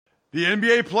The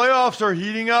NBA playoffs are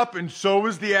heating up, and so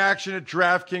is the action at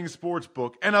DraftKings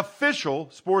Sportsbook, an official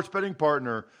sports betting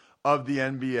partner of the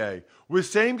NBA. With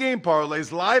same-game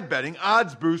parlays, live betting,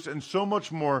 odds boosts, and so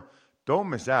much more, don't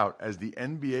miss out as the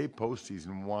NBA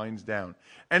postseason winds down.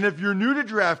 And if you're new to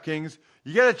DraftKings,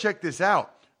 you got to check this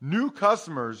out. New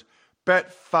customers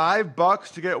bet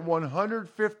 $5 to get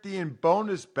 $150 in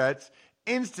bonus bets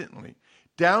instantly.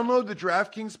 Download the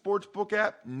DraftKings Sportsbook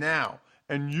app now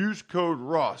and use code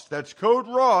ROSS. That's code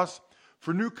ROSS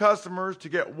for new customers to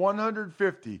get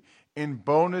 $150 in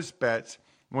bonus bets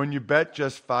when you bet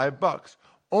just $5.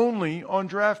 Only on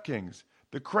DraftKings.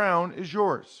 The crown is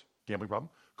yours. Gambling problem?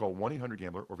 Call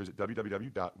 1-800-GAMBLER or visit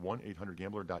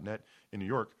www.1800gambler.net. In New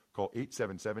York, call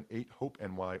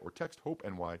 877-8-HOPE-NY or text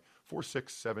HOPE-NY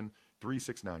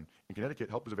 467-369. In Connecticut,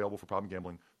 help is available for problem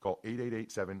gambling. Call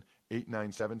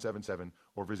 888-7-897-7777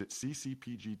 or visit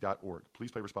ccpg.org.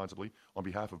 Please play responsibly on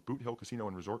behalf of Boot Hill Casino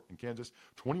and Resort in Kansas.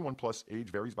 21 plus, age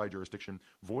varies by jurisdiction.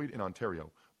 Void in Ontario.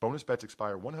 Bonus bets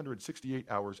expire 168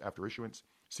 hours after issuance.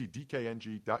 See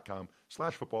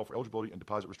dkng.com/football for eligibility and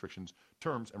deposit restrictions,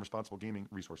 terms, and responsible gaming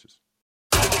resources.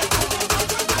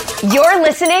 You're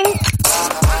listening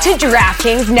to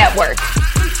DraftKings Network.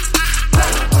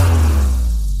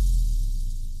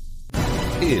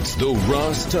 It's the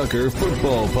Ross Tucker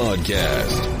Football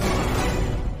Podcast.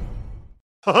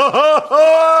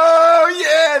 Oh,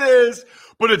 yeah, it is.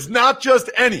 But it's not just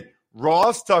any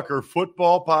Ross Tucker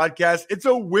Football Podcast. It's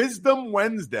a Wisdom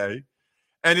Wednesday,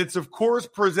 and it's, of course,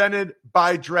 presented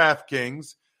by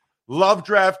DraftKings. Love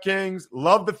DraftKings.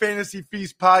 Love the Fantasy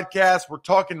Feast podcast. We're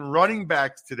talking running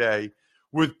backs today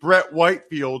with Brett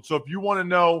Whitefield. So if you want to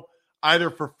know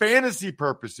either for fantasy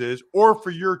purposes or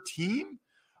for your team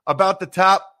about the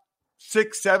top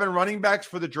 6-7 running backs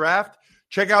for the draft,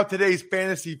 check out today's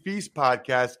Fantasy Feast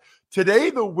podcast. Today,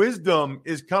 the wisdom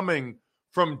is coming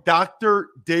from Dr.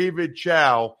 David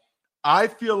Chao. I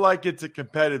feel like it's a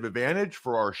competitive advantage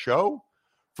for our show,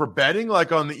 for betting,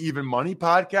 like on the Even Money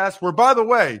podcast, where, by the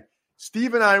way,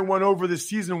 Steve and I went over the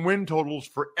season win totals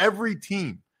for every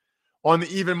team on the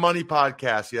Even Money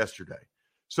podcast yesterday.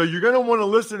 So you're going to want to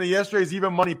listen to yesterday's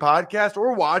Even Money podcast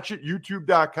or watch it,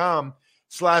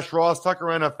 youtube.com/Ross Tucker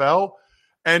NFL,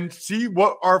 and see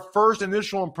what our first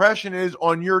initial impression is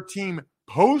on your team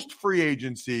post-free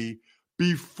agency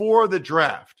before the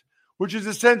draft, which is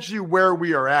essentially where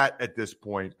we are at this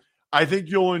point. I think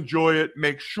you'll enjoy it.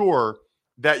 Make sure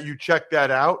that you check that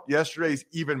out, yesterday's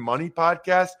Even Money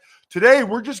podcast. Today,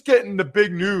 we're just getting the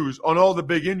big news on all the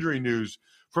big injury news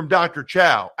from Dr.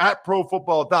 Chao at Pro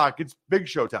Football Doc. It's Big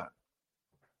Show time.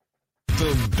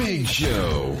 The Big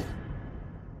Show.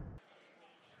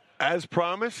 As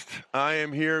promised, I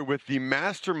am here with the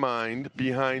mastermind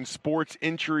behind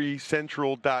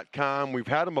SportsInjuryCentral.com. We've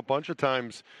had him a bunch of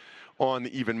times on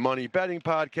the Even Money Betting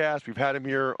podcast. We've had him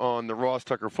here on the Ross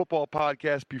Tucker Football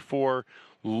podcast before.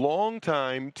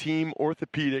 Longtime team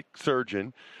orthopedic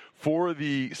surgeon for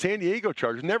the San Diego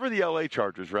Chargers, never the LA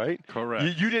Chargers, right?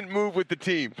 Correct. You didn't move with the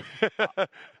team.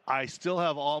 I still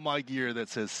have all my gear that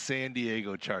says San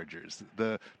Diego Chargers.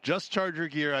 The just Charger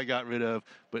gear I got rid of,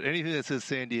 but anything that says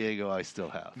San Diego I still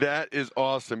have. That is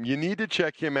awesome. You need to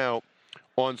check him out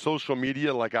on social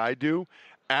media like I do,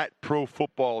 at Pro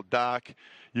Football Doc.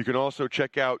 You can also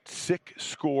check out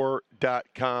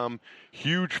SickScore.com.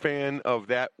 Huge fan of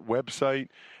that website.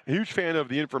 A huge fan of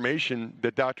the information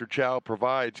that Dr. Chao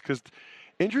provides, because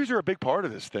injuries are a big part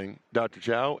of this thing, Dr.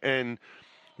 Chao. And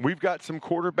we've got some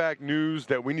quarterback news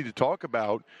that we need to talk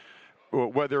about,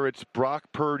 whether it's Brock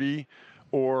Purdy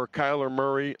or Kyler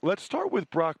Murray. Let's start with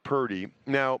Brock Purdy.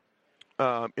 Now,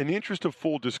 in the interest of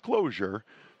full disclosure,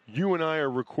 you and I are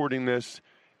recording this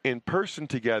in person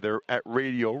together at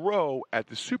Radio Row at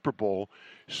the Super Bowl,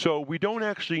 so we don't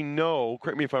actually know,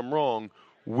 correct me if I'm wrong,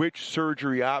 which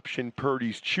surgery option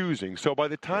Purdy's choosing. So by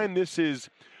the time this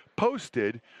is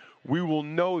posted, we will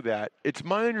know that. It's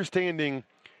my understanding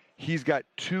he's got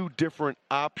two different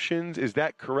options. Is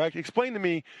that correct? Explain to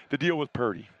me the deal with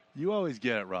Purdy. You always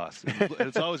get it, Ross.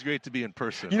 It's always great to be in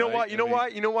person. You know right? what? You know why?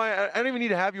 I don't even need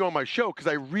to have you on my show because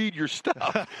I read your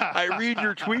stuff. I read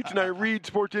your tweets and I read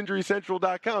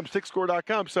SportsInjuryCentral.com,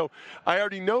 SickScore.com. So I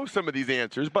already know some of these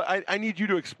answers, but I need you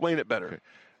to explain it better. Okay.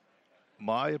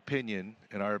 My opinion,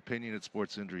 and our opinion at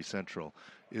Sports Injury Central,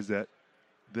 is that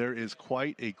there is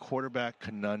quite a quarterback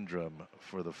conundrum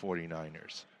for the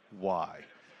 49ers. Why?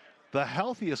 The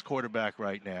healthiest quarterback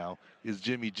right now is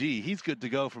Jimmy G. He's good to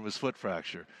go from his foot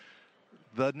fracture.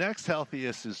 The next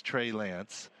healthiest is Trey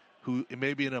Lance. who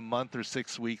maybe in a month or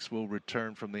 6 weeks will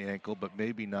return from the ankle, but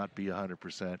maybe not be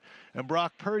 100%. And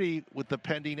Brock Purdy, with the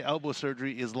pending elbow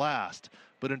surgery, is last.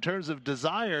 But in terms of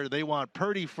desire, they want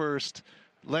Purdy first,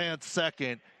 Lance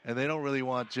second, and they don't really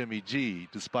want Jimmy G,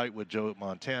 despite what Joe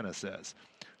Montana says.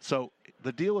 So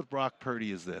the deal with Brock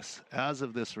Purdy is this. As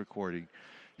of this recording,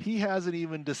 he hasn't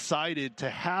even decided to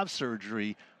have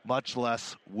surgery, much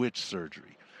less which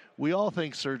surgery. We all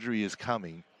think surgery is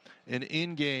coming. And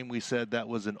in game, we said that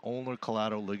was an ulnar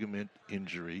collateral ligament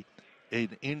injury,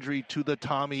 an injury to the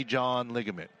Tommy John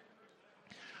ligament.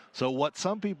 So what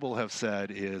some people have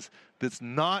said is that's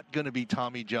not going to be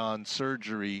Tommy John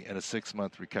surgery and a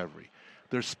 6-month recovery.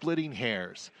 They're splitting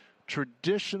hairs.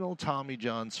 Traditional Tommy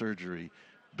John surgery,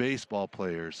 baseball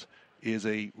players, is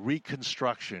a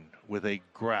reconstruction with a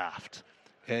graft.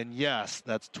 And yes,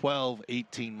 that's 12,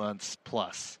 18 months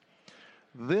plus.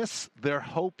 This, they're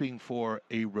hoping for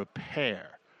a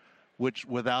repair, which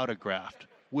without a graft,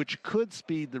 which could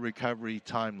speed the recovery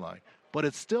timeline. But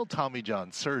it's still Tommy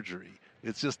John surgery.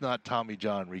 It's just not Tommy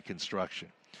John reconstruction.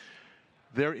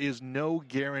 There is no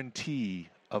guarantee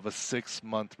of a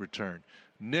 6-month return.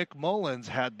 Nick Mullins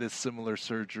had this similar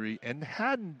surgery and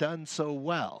hadn't done so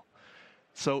well.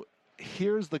 So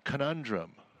here's the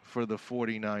conundrum for the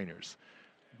 49ers.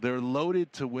 They're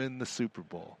loaded to win the Super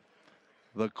Bowl.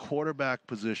 The quarterback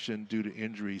position, due to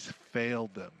injuries,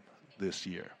 failed them this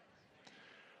year.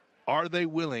 Are they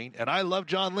willing? And I love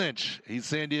John Lynch. He's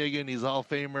San Diegan. He's Hall of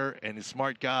Famer and he's a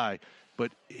smart guy.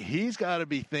 But he's got to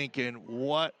be thinking,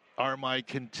 what are my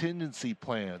contingency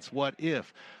plans? What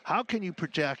if? How can you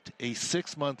project a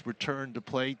 6-month return to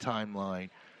play timeline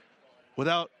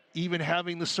without even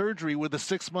having the surgery where the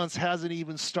 6 months hasn't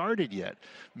even started yet?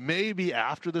 Maybe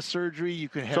after the surgery you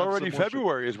can have. It's already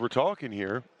February as we're talking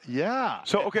here. Yeah.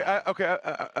 So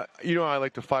I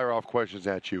like to fire off questions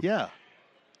at you. Yeah.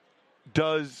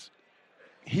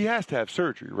 He has to have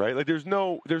surgery, right? Like there's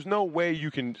no way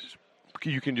you can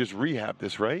just rehab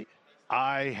this, right?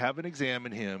 I haven't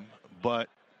examined him, but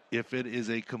if it is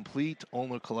a complete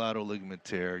ulnar collateral ligament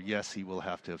tear, yes, he will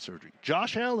have to have surgery.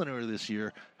 Josh Allen earlier this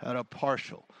year had a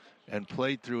partial and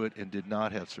played through it and did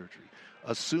not have surgery.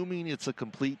 Assuming it's a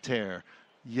complete tear,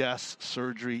 yes,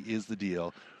 surgery is the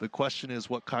deal. The question is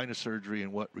what kind of surgery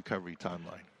and what recovery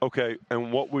timeline. Okay,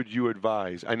 and what would you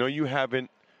advise? I know you haven't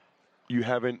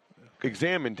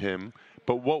examined him,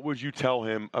 but what would you tell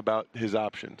him about his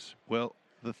options? Well,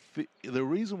 the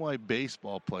reason why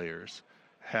baseball players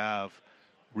have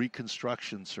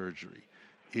reconstruction surgery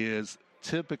is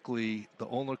typically the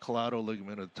ulnar collateral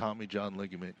ligament or the Tommy John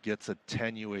ligament gets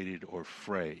attenuated or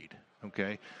frayed.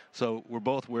 Okay, so we're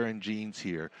both wearing jeans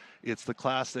here. It's the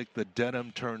classic, the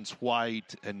denim turns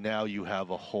white and now you have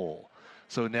a hole.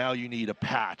 So now you need a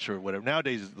patch or whatever.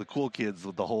 Nowadays, the cool kids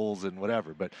with the holes and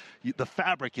whatever, but the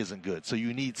fabric isn't good, so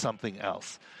you need something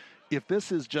else. If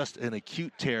this is just an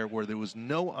acute tear where there was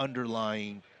no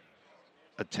underlying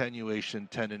attenuation,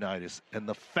 tendinitis, and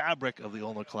the fabric of the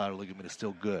ulnar collateral ligament is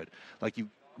still good, like you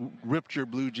ripped your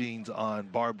blue jeans on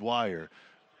barbed wire,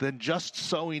 then just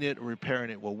sewing it or repairing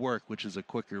it will work, which is a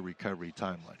quicker recovery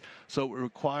timeline. So it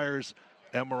requires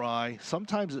MRI.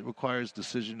 Sometimes it requires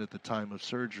decision at the time of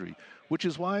surgery, which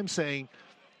is why I'm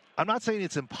not saying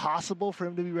it's impossible for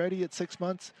him to be ready at 6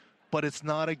 months, but it's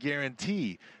not a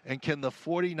guarantee. And can the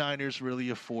 49ers really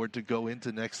afford to go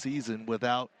into next season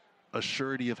without a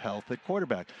surety of health at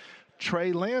quarterback?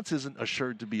 Trey Lance isn't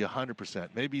assured to be 100%.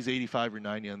 Maybe he's 85 or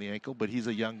 90 on the ankle, but he's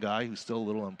a young guy who's still a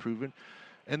little unproven.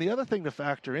 And the other thing to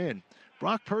factor in,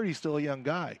 Brock Purdy's still a young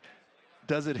guy.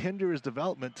 Does it hinder his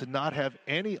development to not have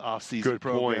any offseason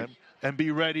program and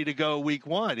be ready to go week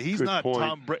one? He's Good not point.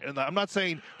 Tom Brady. I'm not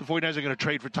saying the 49ers are going to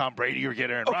trade for Tom Brady or get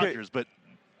Aaron Rodgers, but...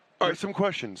 All right, some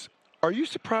questions. Are you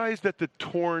surprised that the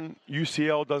torn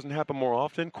UCL doesn't happen more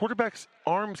often? Quarterbacks'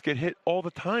 arms get hit all the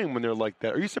time when they're like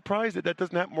that. Are you surprised that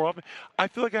doesn't happen more often? I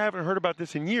feel like I haven't heard about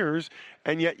this in years,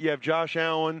 and yet you have Josh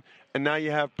Allen, and now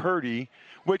you have Purdy,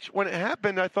 which when it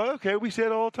happened, I thought, okay, we say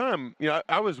it all the time. You know,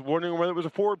 I was wondering whether it was a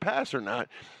forward pass or not.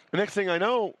 The next thing I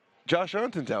know, Josh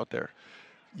Johnson's out there.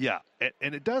 Yeah,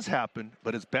 and it does happen,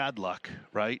 but it's bad luck,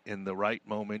 right, in the right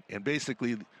moment. And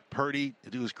basically, Purdy,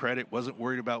 to his credit, wasn't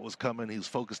worried about what was coming. He was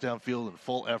focused downfield and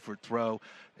full effort throw,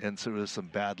 and so there's some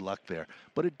bad luck there.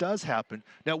 But it does happen.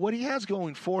 Now, what he has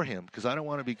going for him, because I don't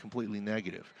want to be completely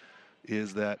negative,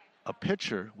 is that a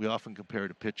pitcher, we often compare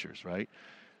to pitchers, right?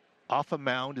 Off a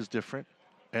mound is different,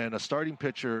 and a starting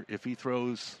pitcher, if he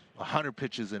throws 100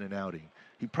 pitches in an outing,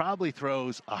 he probably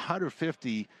throws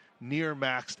 150 near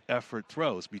maxed effort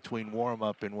throws between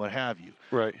warm-up and what have you.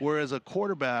 Right. Whereas a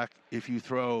quarterback, if you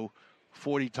throw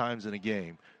 40 times in a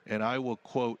game. And I will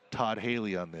quote Todd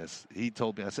Haley on this. He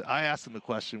told me, I asked him the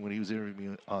question when he was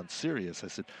interviewing me on Sirius. I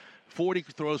said, 40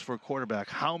 throws for a quarterback,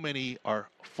 how many are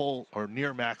full or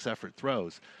near max effort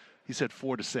throws? He said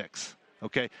 4 to 6.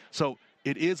 Okay, so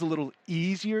it is a little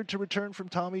easier to return from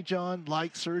Tommy John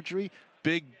like surgery.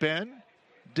 Big Ben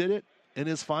did it in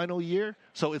his final year,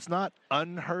 so it's not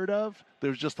unheard of.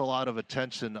 There's just a lot of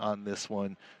attention on this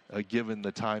one, given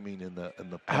the timing in the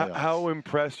playoffs. How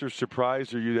impressed or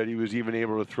surprised are you that he was even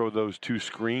able to throw those 2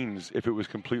 screens if it was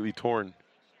completely torn?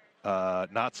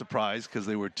 Not surprised because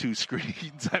they were 2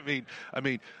 screens. I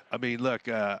mean, look,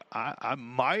 I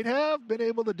might have been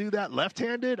able to do that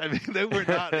left-handed. I mean, they were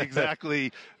not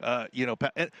exactly,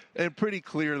 and pretty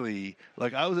clearly,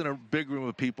 like I was in a big room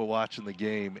of people watching the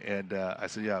game, and I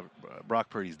said, yeah, Brock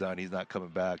Purdy's done. He's not coming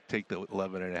back. Take the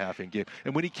 11.5 in game.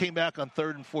 And when he came back on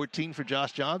 3rd and 14 for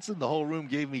Josh Johnson, the whole room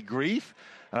gave me grief.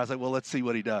 And I was like, well, let's see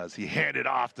what he does. He handed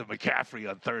off to McCaffrey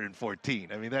on 3rd and 14.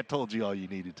 I mean, that told you all you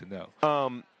needed to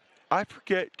know. I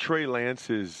forget Trey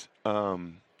Lance's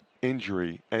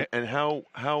injury, and how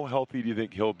healthy do you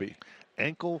think he'll be?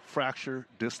 Ankle fracture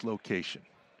dislocation.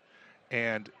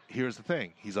 And here's the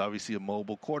thing. He's obviously a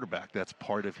mobile quarterback. That's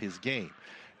part of his game.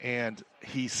 And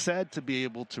he's said to be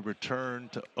able to return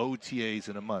to OTAs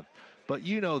in a month. But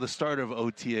the start of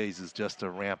OTAs is just a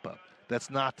ramp-up. That's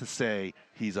not to say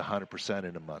he's 100%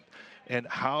 in a month. And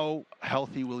how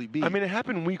healthy will he be? I mean, it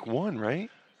happened week 1, right?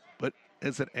 But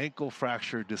it's an ankle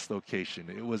fracture dislocation.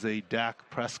 It was a Dak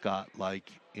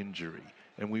Prescott-like injury.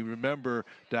 And we remember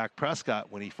Dak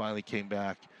Prescott, when he finally came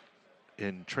back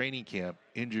in training camp,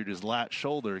 injured his lat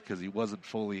shoulder because he wasn't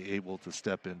fully able to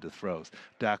step into throws.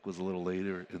 Dak was a little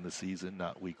later in the season,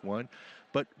 not week 1.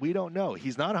 But we don't know.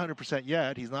 He's not 100%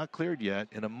 yet. He's not cleared yet.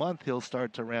 In a month, he'll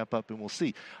start to ramp up, and we'll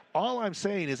see. All I'm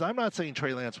saying is I'm not saying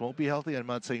Trey Lance won't be healthy. I'm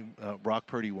not saying Brock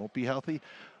Purdy won't be healthy.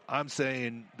 I'm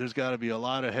saying there's got to be a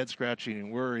lot of head-scratching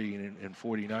and worrying in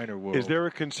 49er world. Is there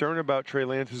a concern about Trey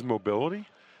Lance's mobility?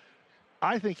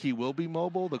 I think he will be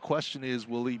mobile. The question is,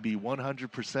 will he be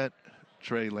 100%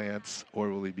 Trey Lance,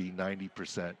 or will he be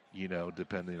 90%,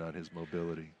 depending on his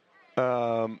mobility?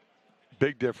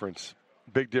 Big difference.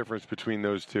 Big difference between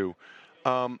those two.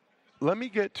 Let me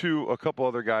get to a couple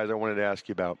other guys I wanted to ask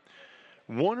you about.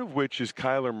 One of which is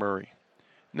Kyler Murray.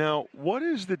 Now, what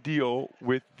is the deal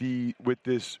with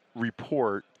this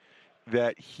report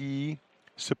that he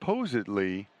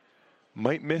supposedly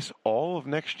might miss all of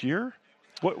next year?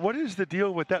 What is the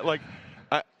deal with that? Like,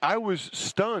 I was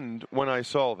stunned when I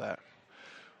saw that.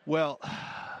 Well,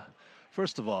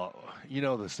 first of all,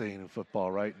 the saying in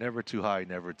football, right? Never too high,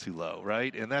 never too low,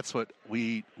 right? And that's what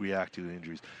we react to in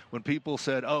injuries. When people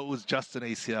said, oh, it was just an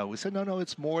ACL, we said, no,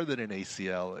 it's more than an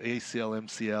ACL,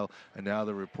 MCL, and now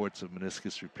the reports of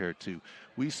meniscus repair too.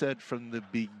 We said from the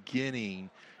beginning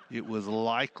it was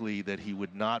likely that he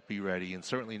would not be ready, and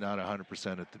certainly not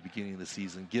 100% at the beginning of the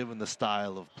season, given the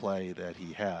style of play that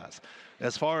he has.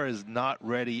 As far as not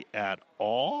ready at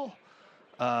all,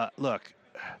 look,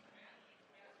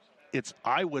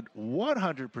 I would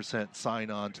 100%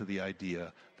 sign on to the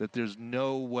idea that there's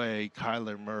no way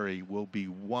Kyler Murray will be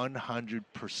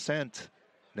 100%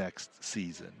 next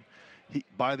season.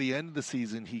 By the end of the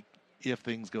season, if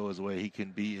things go his way, he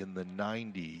can be in the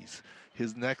 90s.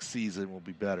 His next season will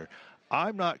be better.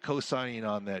 I'm not co-signing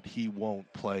on that he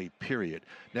won't play, period.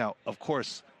 Now, of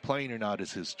course, playing or not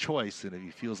is his choice, and if he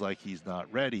feels like he's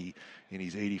not ready and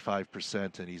he's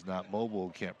 85% and he's not mobile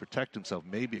and can't protect himself,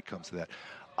 maybe it comes to that.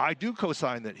 I do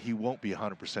co-sign that he won't be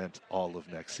 100% all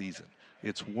of next season.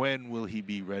 It's when will he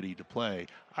be ready to play.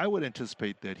 I would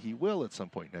anticipate that he will at some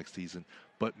point next season,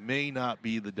 but may not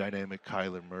be the dynamic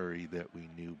Kyler Murray that we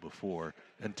knew before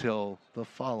until the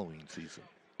following season.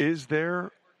 Is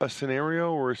there a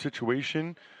scenario or a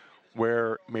situation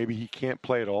where maybe he can't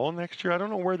play at all next year? I don't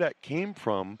know where that came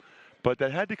from, but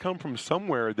that had to come from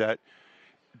somewhere.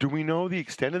 Do we know the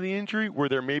extent of the injury? Were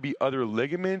there maybe other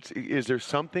ligaments? Is there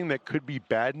something that could be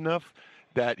bad enough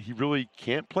that he really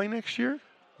can't play next year?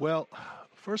 Well,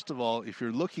 first of all, if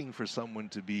you're looking for someone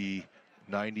to be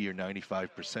 90 or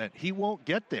 95%, he won't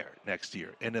get there next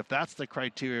year. And if that's the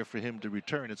criteria for him to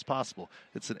return, it's possible.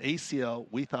 It's an ACL.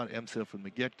 We thought MCL from the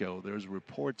get-go. There's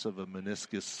reports of a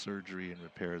meniscus surgery and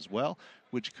repair as well,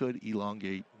 which could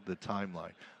elongate the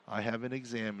timeline. I haven't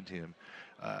examined him.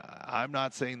 I'm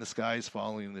not saying the sky is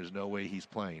falling and there's no way he's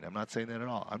playing. I'm not saying that at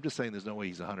all. I'm just saying there's no way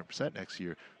he's 100% next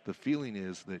year. The feeling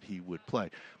is that he would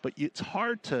play. But it's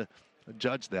hard to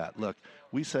judge that. Look,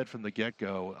 we said from the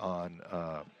get-go on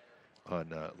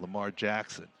Lamar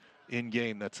Jackson, in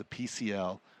game, that's a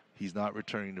PCL. He's not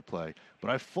returning to play.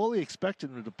 But I fully expected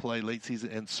him to play late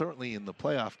season and certainly in the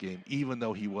playoff game, even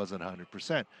though he wasn't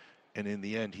 100%. And in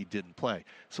the end, he didn't play.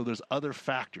 So there's other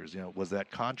factors. Was that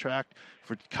contract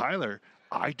for Kyler?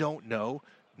 I don't know.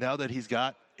 Now that he's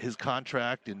got his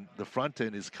contract and the front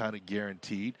end is kind of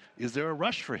guaranteed, is there a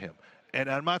rush for him?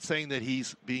 And I'm not saying that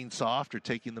he's being soft or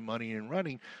taking the money and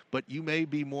running, but you may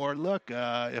be more, look,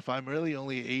 if I'm really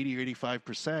only 80 or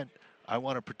 85%, I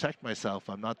want to protect myself.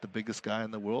 I'm not the biggest guy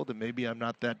in the world, and maybe I'm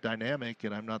not that dynamic,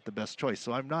 and I'm not the best choice.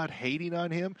 So I'm not hating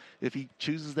on him if he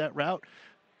chooses that route.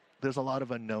 There's a lot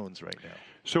of unknowns right now.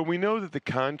 So we know that the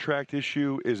contract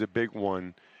issue is a big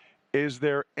one. Is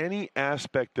there any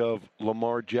aspect of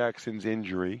Lamar Jackson's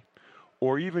injury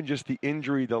or even just the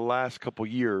injury the last couple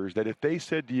years that if they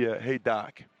said to you, hey,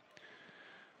 Doc,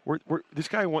 this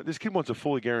kid wants a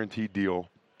fully guaranteed deal.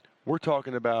 We're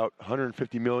talking about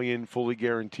 $150 million fully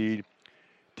guaranteed.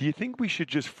 Do you think we should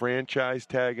just franchise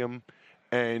tag him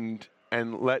and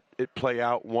let it play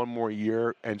out one more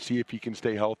year and see if he can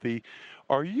stay healthy?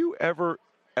 Are you ever,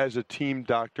 as a team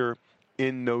doctor,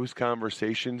 in those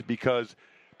conversations? Because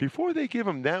before they give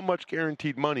him that much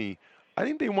guaranteed money, I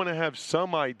think they want to have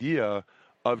some idea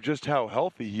of just how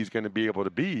healthy he's going to be able to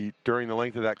be during the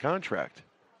length of that contract.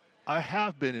 I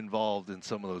have been involved in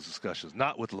some of those discussions,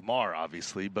 not with Lamar,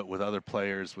 obviously, but with other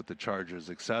players, with the Chargers,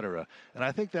 et cetera. And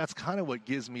I think that's kind of what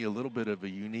gives me a little bit of a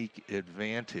unique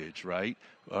advantage, right,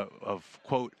 of,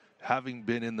 quote, having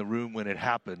been in the room when it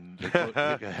happened,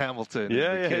 Hamilton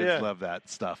and the kids love that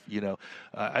stuff.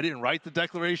 I didn't write the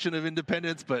Declaration of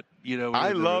Independence, but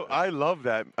I love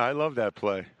that. I love that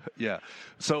play. Yeah.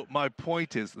 So my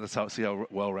point is, see how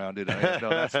well-rounded I am. No,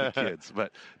 that's the kids.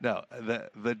 But no,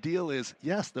 the deal is,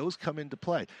 yes, those come into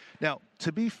play. Now,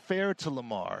 to be fair to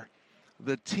Lamar,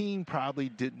 the team probably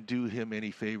didn't do him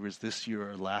any favors this year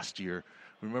or last year.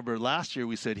 Remember, last year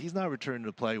we said he's not returning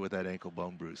to play with that ankle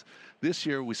bone bruise. This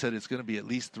year we said it's going to be at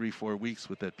least 3-4 weeks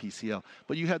with that PCL.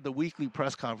 But you had the weekly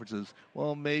press conferences.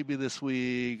 Well, maybe this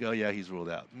week. Oh, yeah, he's ruled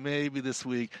out. Maybe this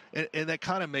week. And that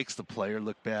kind of makes the player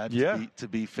look bad, to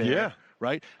be fair. Yeah.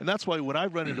 Right? And that's why when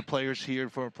I've run into players here,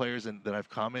 former players that I've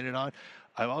commented on,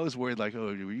 I'm always worried, like, oh,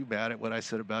 were you mad at what I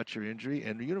said about your injury?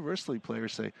 And universally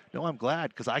players say, no, I'm glad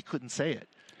because I couldn't say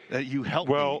it. You helped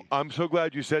me. Well, I'm so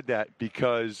glad you said that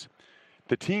because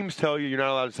the teams tell you you're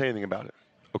not allowed to say anything about it,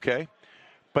 okay?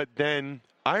 But then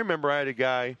I remember I had a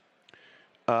guy,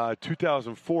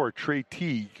 2004, Trey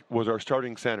Teague was our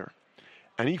starting center,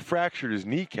 and he fractured his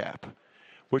kneecap,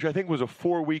 which I think was a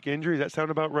 4-week injury. Does that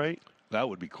sound about right? That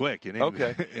would be quick.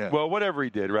 Okay. Yeah. Well, whatever he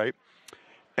did, right?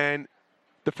 And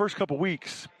the first couple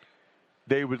weeks,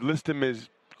 they would list him as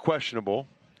questionable,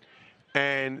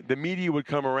 and the media would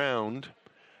come around,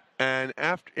 and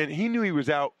he knew he was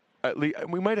out. At least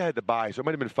we might have had the bye, so it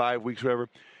might have been 5 weeks, whatever.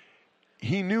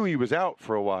 He knew he was out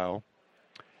for a while,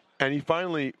 and he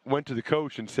finally went to the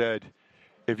coach and said,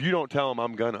 if you don't tell him,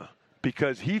 I'm gonna.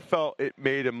 Because he felt it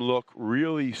made him look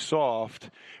really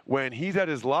soft when he's at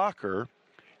his locker,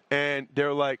 and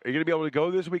they're like, are you going to be able to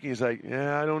go this week? And he's like,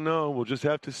 yeah, I don't know. We'll just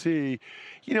have to see.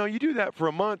 You do that for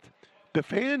a month, the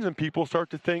fans and people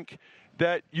start to think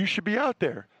that you should be out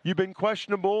there. You've been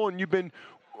questionable, and you've been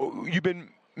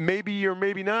maybe or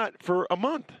maybe not for a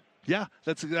month. Yeah,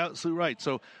 that's absolutely right.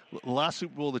 So the last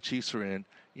Super Bowl the Chiefs were in,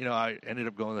 I ended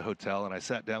up going to the hotel and I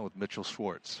sat down with Mitchell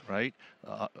Schwartz, right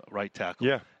tackle.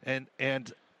 Yeah. And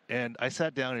I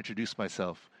sat down and introduced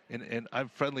myself. And I'm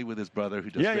friendly with his brother who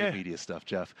does great media stuff,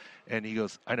 Jeff. And he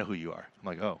goes, I know who you are. I'm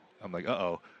like, oh. I'm like,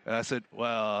 uh-oh. And I said,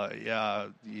 well, yeah,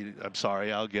 I'm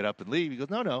sorry, I'll get up and leave. He goes,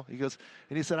 no. He goes,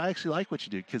 and he said, I actually like what you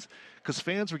do because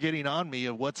fans were getting on me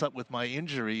of what's up with my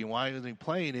injury and why I wasn't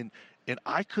playing. And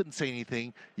I couldn't say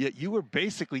anything, yet you were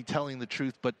basically telling the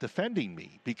truth but defending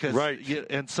me.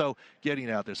 And so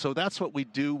getting out there. So that's what we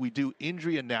do. We do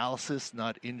injury analysis,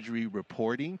 not injury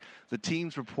reporting. The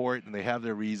teams report, and they have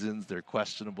their reasons, their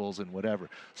questionables, and whatever.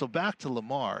 So back to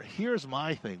Lamar. Here's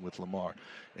my thing with Lamar,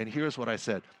 and here's what I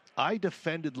said. I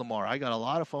defended Lamar. I got a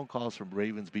lot of phone calls from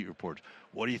Ravens beat reporters.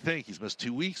 What do you think? He's missed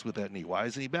 2 weeks with that knee. Why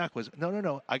isn't he back?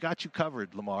 No. I got you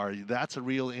covered, Lamar. That's a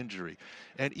real injury.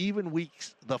 And even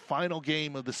weeks, the final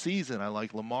game of the season, I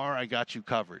like, Lamar, I got you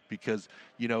covered because,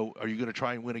 are you going to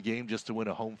try and win a game just to win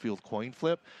a home field coin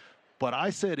flip? But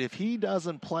I said if he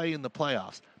doesn't play in the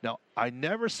playoffs, now I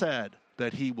never said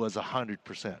that he was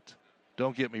 100%.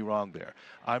 Don't get me wrong there.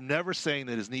 I'm never saying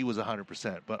that his knee was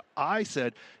 100%, but I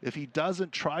said if he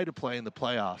doesn't try to play in the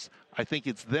playoffs, I think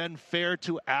it's then fair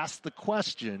to ask the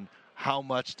question, how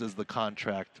much does the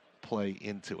contract play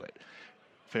into it?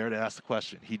 fair to ask the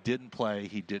question. He didn't play.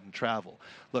 He didn't travel.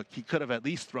 Look, he could have at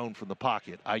least thrown from the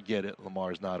pocket. I get it.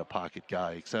 Lamar's not a pocket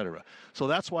guy, etc. So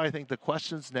that's why I think the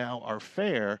questions now are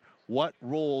fair. What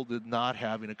role did not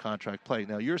having a contract play?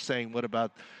 Now, you're saying, what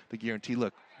about the guarantee?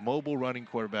 Look, mobile running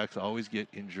quarterbacks always get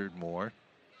injured more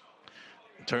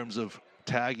in terms of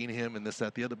tagging him and this,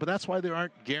 that, the other. But that's why there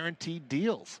aren't guaranteed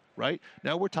deals, right?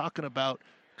 Now we're talking about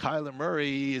Kyler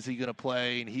Murray. Is he going to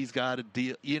play? And he's got a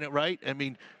deal, right? I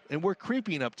mean, and we're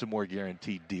creeping up to more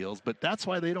guaranteed deals, but that's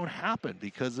why they don't happen,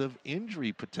 because of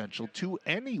injury potential to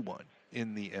anyone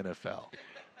in the NFL.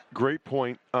 Great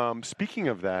point. Speaking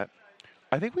of that,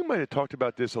 I think we might have talked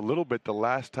about this a little bit the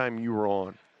last time you were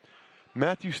on.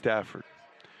 Matthew Stafford.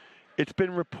 It's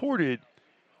been reported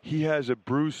he has a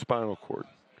bruised spinal cord.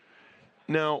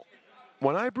 Now,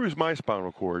 when I bruised my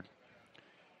spinal cord,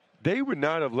 they would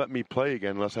not have let me play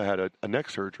again unless I had a neck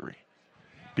surgery,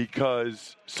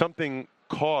 because something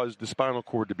caused the spinal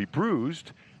cord to be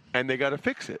bruised, and they got to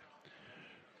fix it.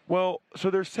 Well, so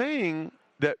they're saying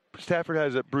that Stafford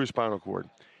has a bruised spinal cord.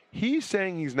 He's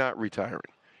saying he's not retiring.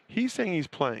 He's saying he's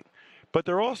playing. But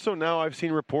they're also now, I've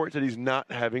seen reports that he's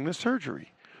not having the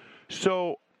surgery.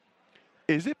 So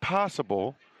is it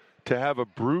possible to have a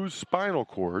bruised spinal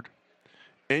cord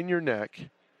in your neck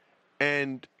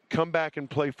and come back and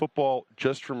play football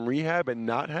just from rehab and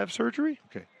not have surgery?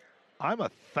 Okay. I'm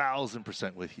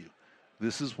 1,000% with you.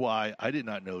 This is why I did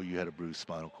not know you had a bruised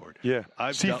spinal cord. Yeah,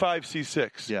 C5,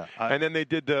 C6. Yeah. And then they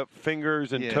did the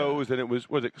fingers and toes, and it was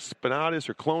it spinatus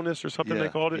or clonus or something they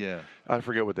called it? Yeah. I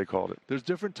forget what they called it. There's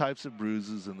different types of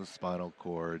bruises in the spinal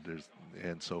cord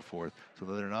and so forth, so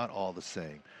they're not all the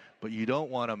same. But you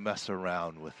don't want to mess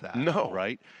around with that. No.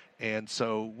 Right? And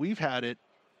so we've had it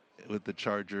with the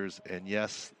Chargers, and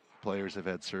yes, players have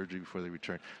had surgery before they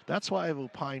return. That's why I've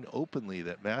opined openly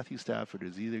that Matthew Stafford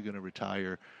is either going to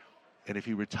retire, and if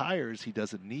he retires, he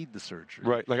doesn't need the surgery.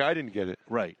 Right, like I didn't get it.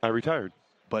 Right. I retired.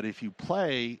 But if you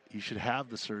play, you should have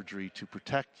the surgery to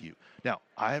protect you. Now,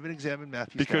 I haven't examined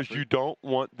Matthew because Stafford. You don't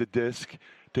want the disc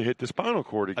to hit the spinal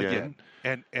cord again.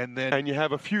 And you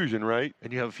have a fusion, right?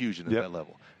 And you have a fusion at that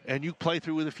level. And you play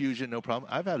through with a fusion, no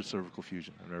problem. I've had a cervical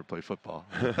fusion. I've never played football.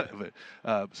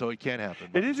 So it can happen.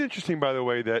 It is interesting, by the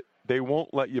way, that they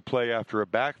won't let you play after a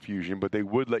back fusion, but they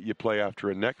would let you play after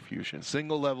a neck fusion.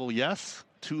 Single level, yes.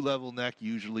 2-level neck,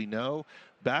 usually no.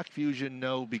 Back fusion,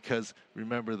 no, because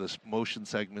remember the motion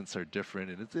segments are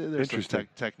different, and there's some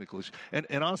technical issues.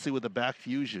 And honestly, with a back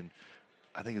fusion,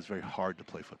 I think it's very hard to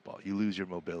play football. You lose your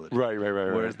mobility. Right.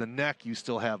 Whereas the neck, you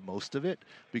still have most of it,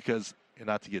 because, and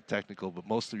not to get technical, but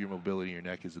most of your mobility in your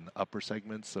neck is in the upper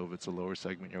segments, so if it's a lower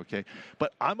segment, you're okay.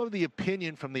 But I'm of the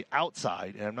opinion from the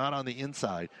outside, and I'm not on the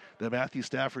inside, that Matthew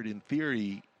Stafford, in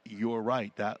theory, you're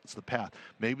right. That's the path.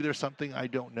 Maybe there's something I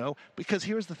don't know, because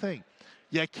here's the thing.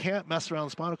 You can't mess around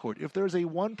the spinal cord. If there's a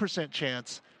 1%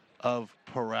 chance of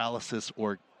paralysis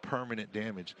or permanent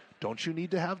damage, don't you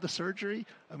need to have the surgery?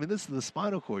 I mean, this is the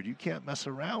spinal cord. You can't mess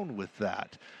around with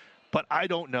that. But I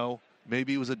don't know.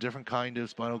 Maybe it was a different kind of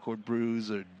spinal cord bruise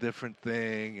or different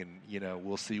thing, and,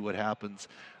 we'll see what happens.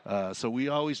 So we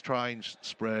always try and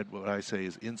spread what I say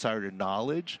is insider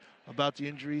knowledge about the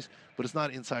injuries, but it's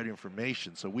not insider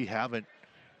information. So we haven't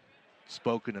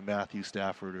spoken to Matthew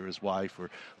Stafford or his wife, or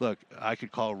look, I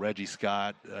could call Reggie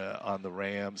Scott on the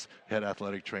Rams, head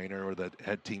athletic trainer or the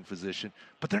head team physician,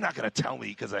 but they're not going to tell me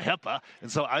because of HIPAA, and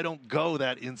so I don't go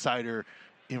that insider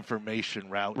information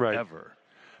route ever.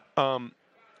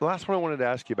 The last one I wanted to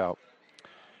ask you about,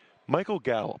 Michael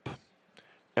Gallup,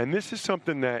 and this is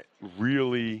something that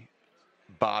really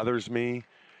bothers me,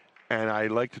 and I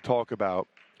like to talk about.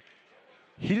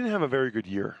 He didn't have a very good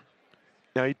year.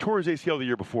 Now, he tore his ACL the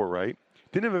year before, right?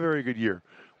 Didn't have a very good year.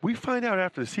 We find out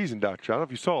after the season, Doctor. I don't know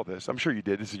if you saw this. I'm sure you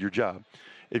did. This is your job.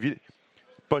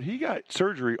 But he got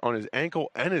surgery on his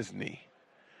ankle and his knee.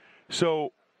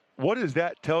 So what does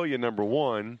that tell you, number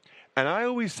one? And I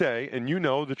always say, and you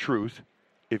know the truth,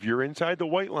 if you're inside the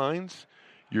white lines,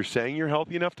 you're saying you're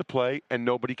healthy enough to play, and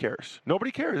nobody cares.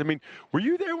 Nobody cares. I mean, were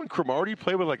you there when Cromartie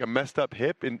played with like a messed up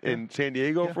hip in San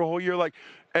Diego for a whole year?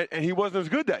 And he wasn't as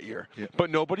good that year, but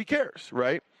nobody cares,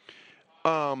 right?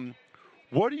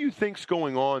 What do you think's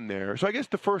going on there? So I guess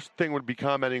the first thing would be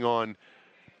commenting on,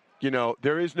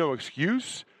 there is no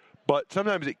excuse, but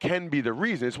sometimes it can be the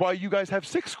reason. It's why you guys have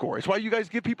 6 scores. It's why you guys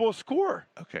give people a score.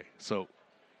 Okay, so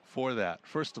for that,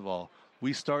 first of all,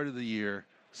 we started the year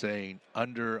saying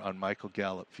under on Michael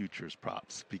Gallup futures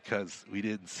props because we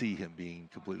didn't see him being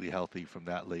completely healthy from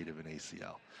that late of an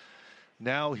ACL.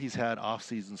 Now he's had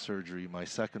off-season surgery. My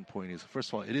second point is, first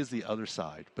of all, it is the other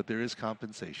side, but there is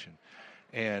compensation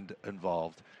and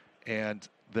involved. And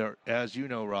there, as you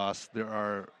know, Ross, there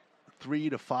are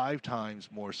 3 to 5 times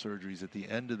more surgeries at the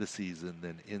end of the season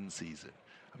than in season.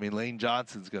 I mean, Lane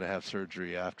Johnson's going to have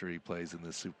surgery after he plays in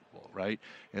the Super Bowl, right?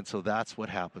 And so that's what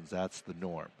happens. That's the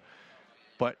norm.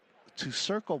 But to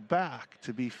circle back,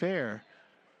 to be fair,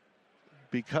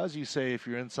 because you say if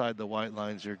you're inside the white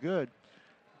lines, you're good,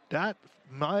 that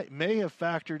may have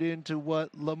factored into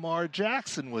what Lamar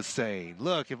Jackson was saying.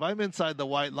 Look, if I'm inside the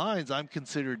white lines, I'm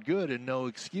considered good and no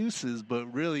excuses,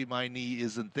 but really my knee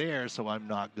isn't there, so I'm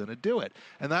not going to do it.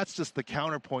 And that's just the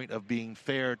counterpoint of being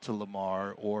fair to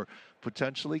Lamar or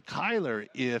potentially Kyler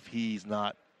if he's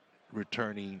not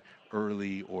returning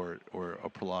early or a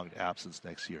prolonged absence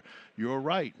next year. You're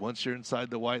right. Once you're inside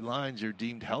the white lines, you're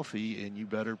deemed healthy and you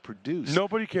better produce.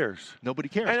 Nobody cares. Nobody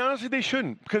cares. And honestly, they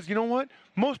shouldn't, because you know what?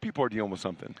 Most people are dealing with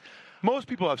something. Most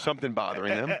people have something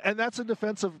bothering them. And that's a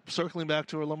defense of circling back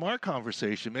to a Lamar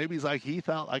conversation. Maybe he's like, he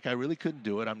felt like I really couldn't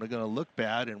do it. I'm going to look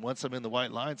bad. And once I'm in the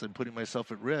white lines, I'm putting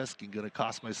myself at risk and going to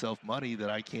cost myself money that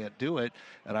I can't do it.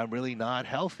 And I'm really not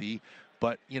healthy.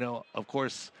 But, of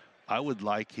course, I would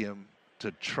like him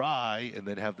to try and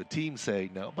then have the team say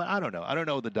no. But I don't know. I don't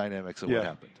know the dynamics of what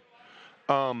happened.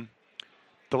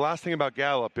 The last thing about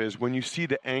Gallup is when you see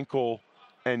the ankle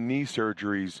and knee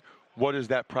surgeries, what does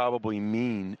that probably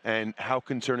mean? And how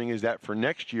concerning is that for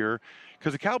next year?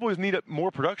 Because the Cowboys need more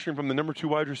production from the number 2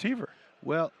 wide receiver.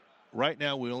 Well, right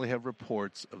now we only have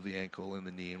reports of the ankle and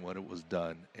the knee and what it was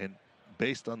done. And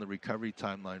based on the recovery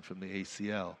timeline from the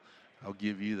ACL, I'll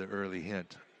give you the early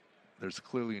hint. There's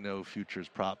clearly no futures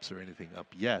props or anything up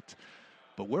yet.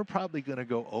 But we're probably going to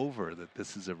go over that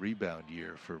this is a rebound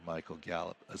year for Michael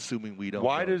Gallup, assuming we don't.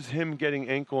 Why does him getting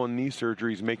ankle and knee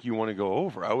surgeries make you want to go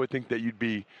over? I would think that you'd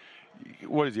be,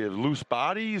 what is he, have loose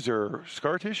bodies or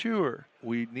scar tissue? Or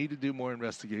we need to do more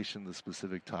investigation of the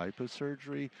specific type of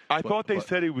surgery. I thought they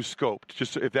said it was scoped.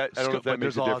 Just if that, I don't know if that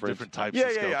makes a difference. Different types yeah,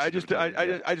 of scopes.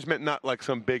 Yeah. I just meant not like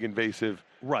some big invasive.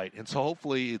 Right, and so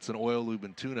hopefully it's an oil lube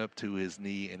and tune-up to his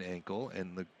knee and ankle,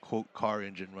 and the quote car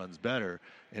engine runs better,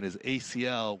 and his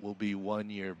ACL will be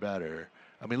 1 year better.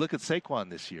 I mean, look at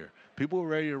Saquon this year. People were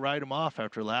ready to write him off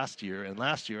after last year, and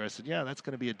last year I said, yeah, that's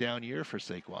going to be a down year for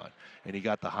Saquon. And he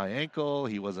got the high ankle,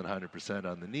 he wasn't 100%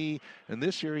 on the knee, and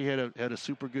this year he had a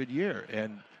super good year,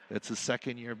 and it's his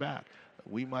second year back.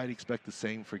 We might expect the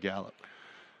same for Gallup.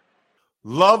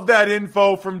 Love that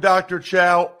info from Dr.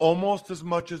 Chao almost as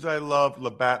much as I love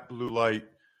Labatt Blue Light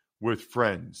with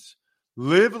friends.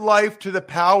 Live life to the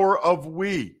power of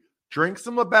we. Drink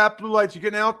some Labatt Blue Lights. You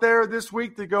getting out there this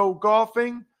week to go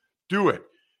golfing? Do it.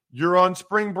 You're on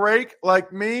spring break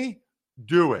like me?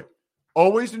 Do it.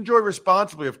 Always enjoy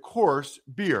responsibly, of course,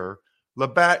 beer,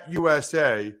 Labatt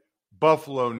USA,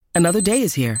 Buffalo. Another day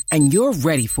is here, and you're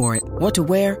ready for it. What to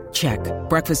wear? Check.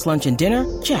 Breakfast, lunch, and dinner?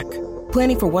 Check.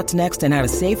 Planning for what's next and how to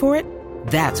save for it?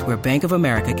 That's where Bank of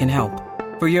America can help.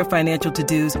 For your financial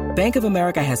to-dos, Bank of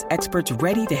America has experts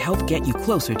ready to help get you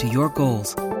closer to your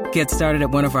goals. Get started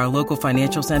at one of our local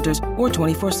financial centers or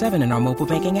 24/7 in our mobile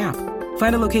banking app.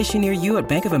 Find a location near you at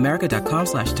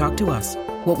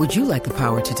bankofamerica.com/talktous. What would you like the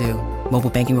power to do? Mobile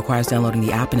banking requires downloading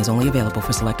the app and is only available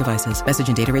for select devices. Message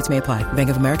and data rates may apply. Bank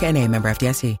of America N.A., member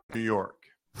FDIC. New York.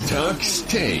 Tuck's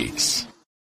Takes.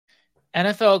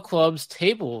 NFL clubs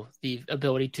table the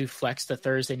ability to flex the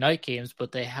Thursday night games,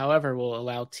 but they, however, will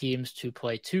allow teams to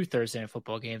play 2 Thursday night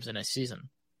football games in a season.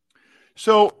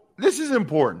 So this is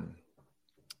important.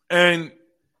 And,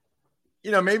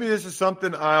 maybe this is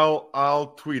something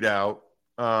I'll tweet out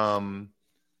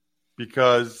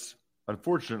because,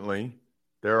 unfortunately,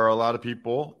 there are a lot of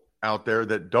people out there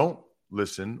that don't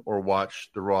listen or watch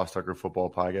the Ross Tucker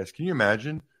Football Podcast. Can you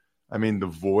imagine? I mean, the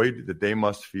void that they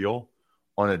must feel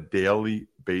on a daily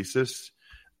basis.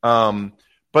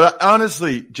 But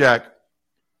honestly, Jack,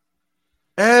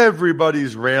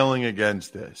 everybody's railing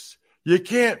against this. You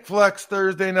can't flex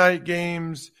Thursday night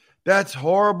games. That's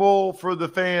horrible for the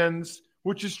fans,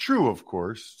 which is true, of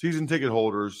course. Season ticket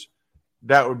holders,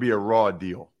 that would be a raw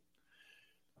deal.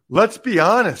 Let's be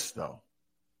honest, though.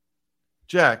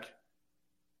 Jack,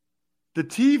 the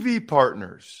TV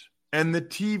partners and the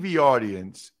TV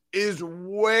audience is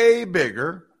way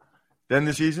bigger than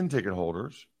the season ticket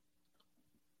holders.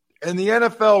 And the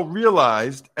NFL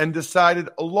realized and decided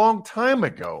a long time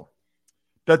ago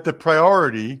that the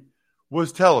priority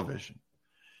was television.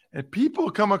 And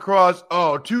people come across,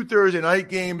 2 Thursday night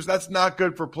games, that's not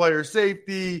good for player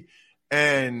safety.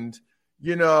 And,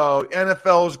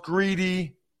 NFL's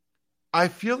greedy. I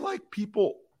feel like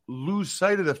people lose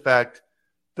sight of the fact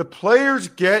the players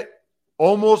get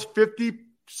almost 50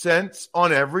 cents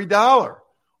on every dollar,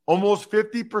 almost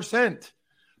 50%.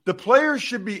 The players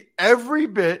should be every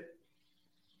bit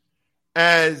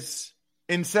as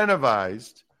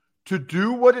incentivized to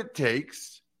do what it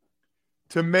takes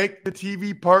to make the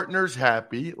TV partners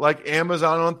happy, like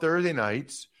Amazon on Thursday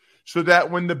nights, so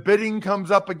that when the bidding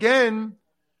comes up again,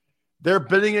 they're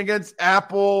bidding against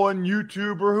Apple and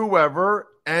YouTube or whoever,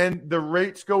 and the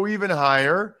rates go even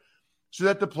higher so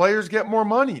that the players get more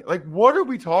money. Like, what are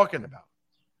we talking about?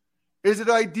 Is it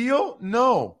ideal?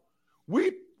 No.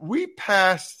 We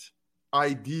passed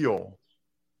ideal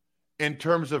in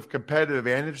terms of competitive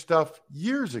advantage stuff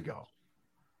years ago.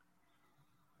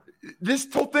 This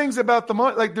whole thing's about the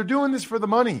money. Like, they're doing this for the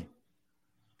money.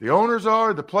 The owners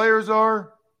are, the players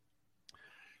are.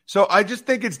 So I just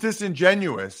think it's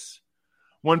disingenuous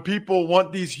when people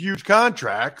want these huge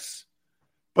contracts,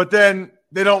 but then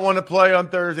they don't want to play on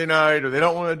Thursday night or they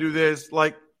don't want to do this.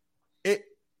 Like,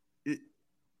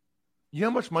 you know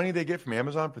how much money they get from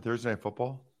Amazon for Thursday Night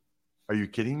Football? Are you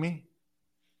kidding me?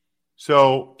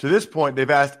 So to this point, they've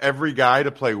asked every guy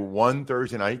to play one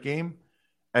Thursday night game,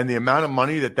 and the amount of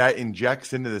money that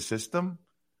injects into the system,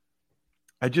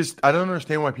 I don't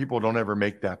understand why people don't ever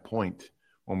make that point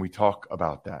when we talk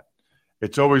about that.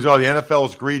 It's always, the NFL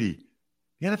is greedy.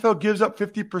 The NFL gives up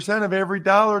 50% of every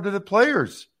dollar to the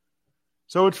players.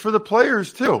 So it's for the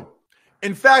players too.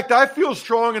 In fact, I feel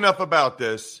strong enough about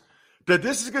this that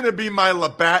this is going to be my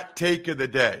Labatt take of the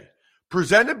day.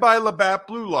 Presented by Labatt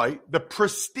Blue Light, the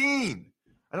pristine,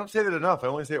 I don't say that enough, I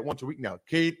only say it once a week now,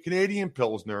 Canadian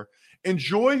Pilsner.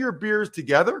 Enjoy your beers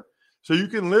together so you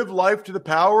can live life to the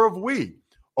power of we.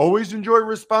 Always enjoy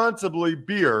responsibly.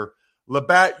 Beer,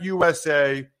 Labatt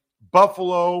USA,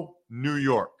 Buffalo, New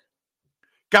York.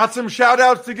 Got some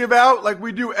shout-outs to give out like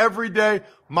we do every day.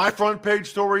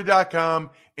 MyFrontPageStory.com.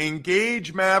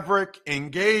 Engage Maverick.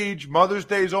 Engage. Mother's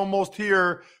Day is almost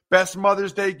here. Best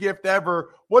Mother's Day gift ever.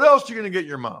 What else are you going to get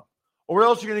your mom? Or what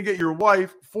else are you going to get your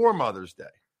wife for Mother's Day?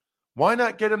 Why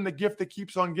not get them the gift that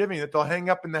keeps on giving, that they'll hang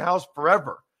up in the house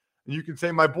forever? And you can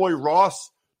say, my boy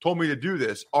Ross told me to do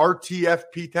this.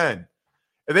 RTFP10.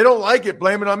 If they don't like it,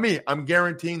 blame it on me. I'm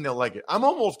guaranteeing they'll like it. I'm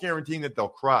almost guaranteeing that they'll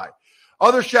cry.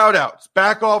 Other shout-outs,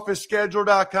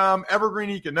 backofficeschedule.com,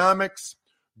 Evergreen Economics,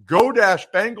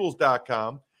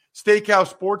 go-bengals.com,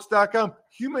 steakhousesports.com,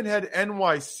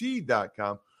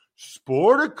 humanheadnyc.com,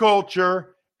 Sporticulture,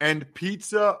 and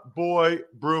Pizza Boy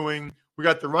Brewing. We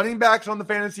got the running backs on the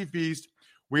Fantasy Feast.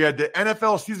 We had the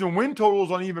NFL season win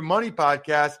totals on Even Money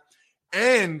podcast,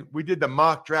 and we did the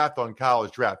mock draft on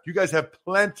College Draft. You guys have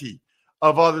plenty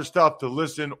of other stuff to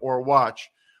listen or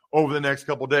watch over the next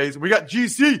couple of days. We got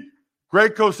GC,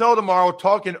 Greg Cosell tomorrow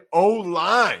talking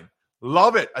O-line.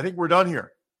 Love it. I think we're done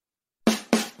here.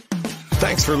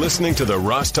 Thanks for listening to the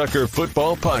Ross Tucker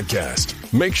Football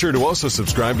Podcast. Make sure to also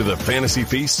subscribe to the Fantasy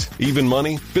Feast, Even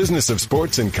Money, Business of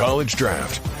Sports, and College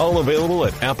Draft. All available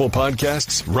at Apple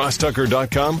Podcasts,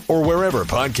 rosstucker.com, or wherever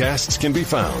podcasts can be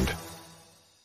found.